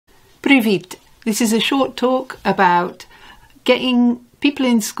Привіт! This is a short talk about getting people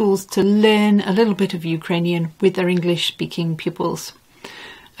in schools to learn a little bit of Ukrainian with their English-speaking pupils.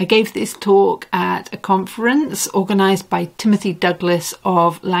 I gave this talk at a conference organised by Timothy Douglas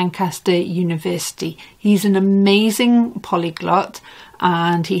of Lancaster University. He's an amazing polyglot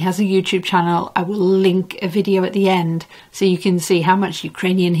and he has a YouTube channel. I will link a video at the end so you can see how much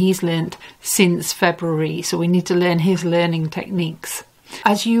Ukrainian he's learnt since February. So we need to learn his learning techniques.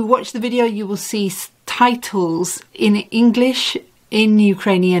 As you watch the video, you will see titles in English, in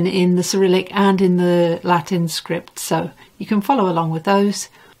Ukrainian, in the Cyrillic and in the Latin script, so you can follow along with those.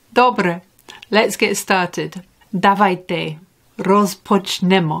 Dobre, let's get started. Давайте,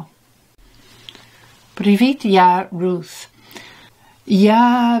 розпочнемо. Привіт, я Ruth.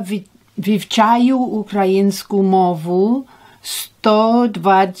 Я вивчаю українську мову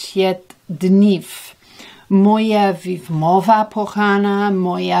 120 днів. Моя вимова погана,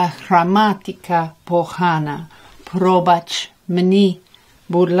 моя граматика погана. Пробач мені,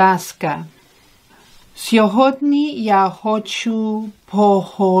 будь ласка. Сьогодні я хочу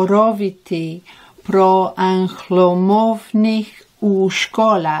поговорити про англомовних у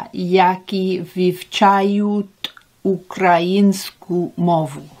школах, які вивчають українську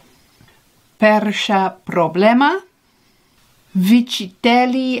мову. Перша проблема.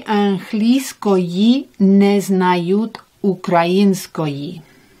 Вчителі англійської не знають української.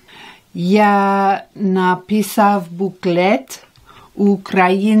 Я написав буклет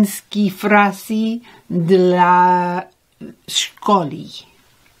 «Українські фрази для школи».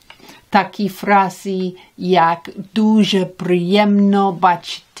 Такі фрази, як «Дуже приємно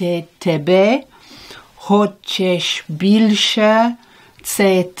бачити тебе», «Хочеш більше»,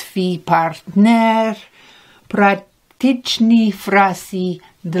 «Це твій партнер», практичні фрази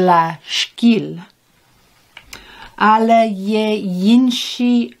для шкіл. Але є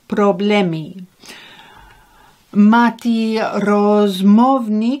інші проблеми. Мати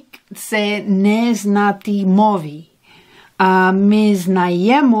розмовник – це не знати мови. А ми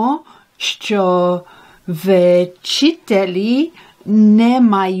знаємо, що вчителі не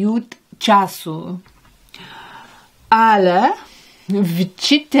мають часу. Але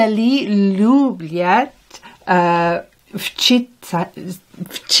вчителі люблять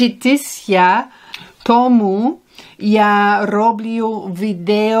вчитися, тому я роблю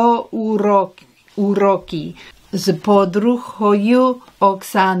відеоуроки з подругою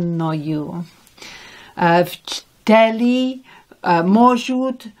Оксаною. Вчителі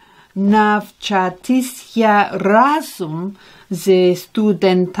можуть навчатися разом зі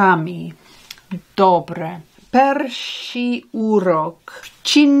студентами. Добре. Перший урок.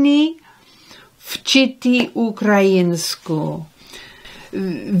 Вчити українську.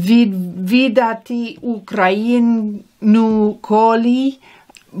 Відвідати Україну, коли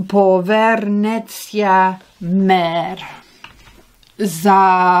повернеться мир.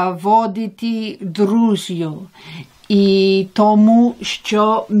 Заводити друзів. І тому,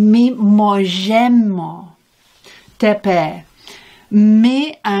 що ми можемо. Тепер.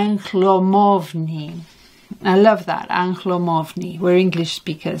 Ми англомовні. I love that, англомовні. We're English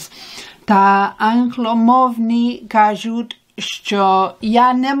speakers. Та англомовні кажуть, що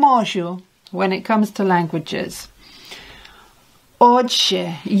я не можу when it comes to languages.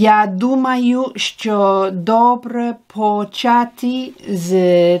 Отже, я думаю, що добре почати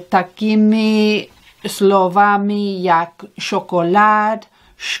з такими словами, як шоколад,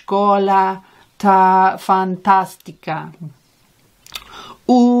 школа та фантастика.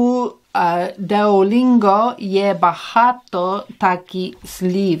 У Duolingo є багато таких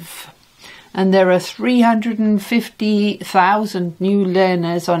слів. And there are 350,000 new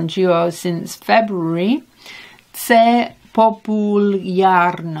learners on Duo since February. Це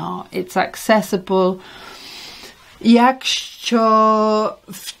популярно. It's accessible. Якщо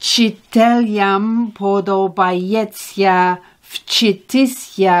вчителям подобається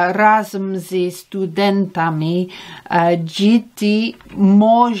вчитися разом зі студентами, діти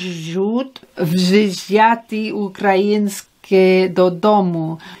можуть взяти українське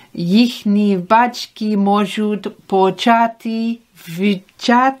додому. Їхні батьки можуть почати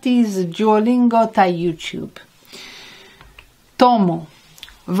вчати з Duolingo та YouTube. Тому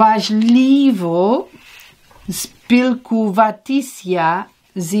важливо спілкуватися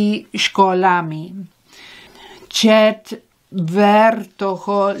зі школами. 4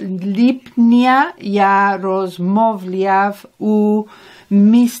 липня я розмовляв у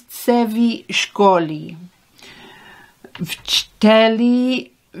місцевій школі.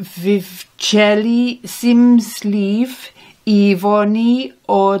 Вчителі вивчили 7 слів і вони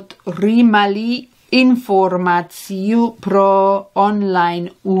отримали інформацію про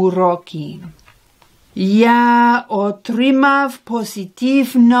онлайн-уроки. Я отримав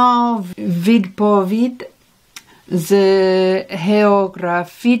позитивну відповідь з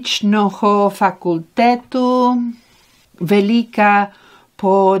географічного факультету. Велика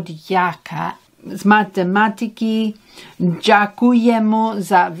подяка. З математики. Дякуємо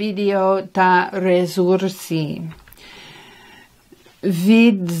за відео та ресурси.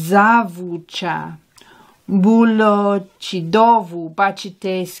 Від завуча. Було чудово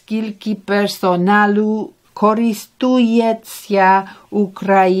бачити, скільки персоналу користується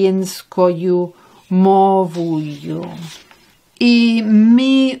українською мовою. І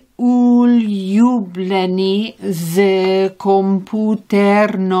ми улюблені з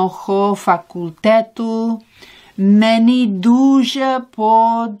комп'ютерного факультету. Мені дуже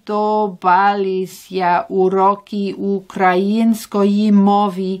подобалися уроки української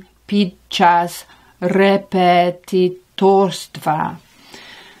мови під час репетиторства.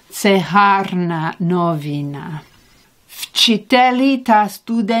 Це гарна новина. Вчителі та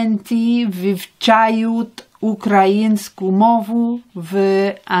студенти вивчають українську мову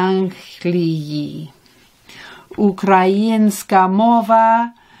в Англії. Українська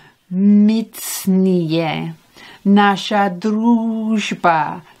мова міцніє. Наша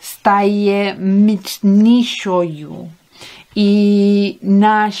дружба стає міцнішою. І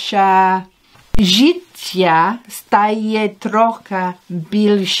наше життя стає трохи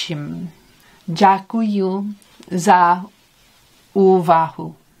більшим. Дякую за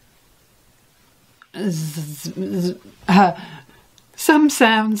увагу. Some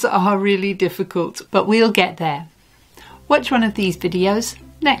sounds are really difficult, but we'll get there. Watch one of these videos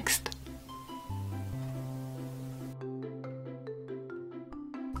next.